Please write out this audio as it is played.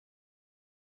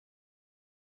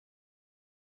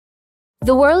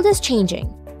The world is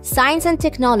changing. Science and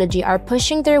technology are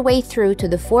pushing their way through to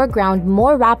the foreground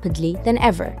more rapidly than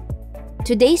ever.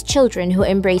 Today's children who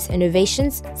embrace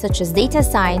innovations such as data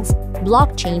science,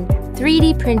 blockchain,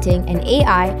 3D printing, and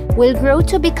AI will grow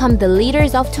to become the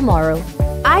leaders of tomorrow.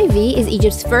 Ivy is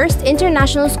Egypt's first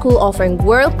international school offering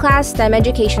world-class STEM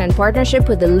education in partnership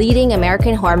with the leading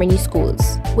American Harmony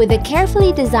schools. With a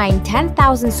carefully designed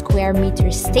 10,000 square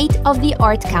meter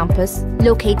state-of-the-art campus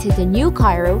located in New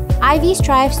Cairo, Ivy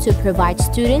strives to provide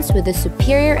students with a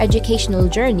superior educational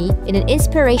journey in an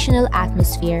inspirational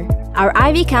atmosphere. Our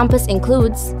Ivy campus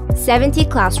includes 70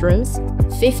 classrooms,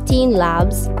 15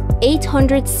 labs,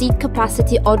 800 seat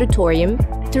capacity auditorium,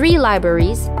 3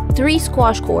 libraries, 3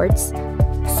 squash courts,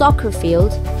 soccer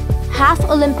field, half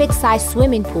Olympic-sized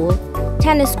swimming pool,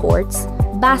 tennis courts,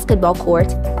 basketball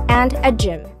court, and a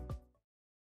gym.